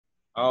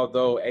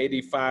although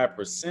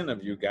 85%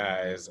 of you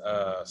guys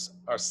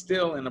are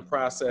still in the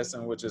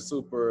processing, which is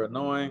super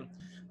annoying.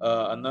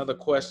 Another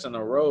question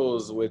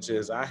arose, which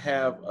is I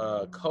have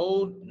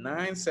code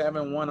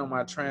 971 on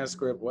my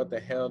transcript. What the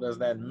hell does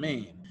that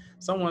mean?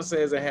 Someone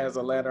says it has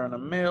a letter in the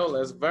mail.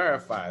 Let's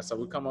verify. So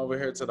we come over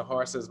here to the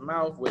horse's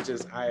mouth, which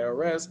is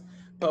IRS.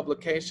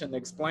 Publication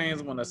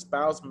explains when a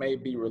spouse may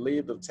be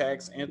relieved of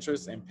tax,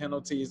 interest, and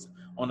penalties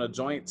on a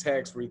joint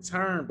tax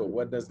return. But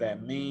what does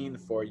that mean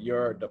for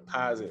your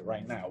deposit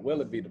right now?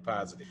 Will it be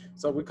deposited?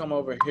 So we come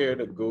over here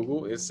to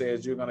Google. It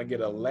says you're going to get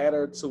a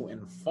letter to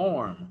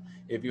inform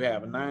if you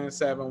have a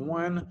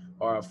 971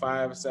 or a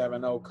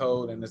 570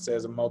 code, and it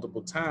says it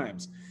multiple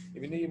times.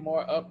 If you need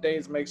more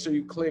updates, make sure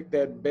you click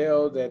that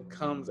bell that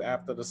comes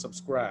after the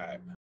subscribe.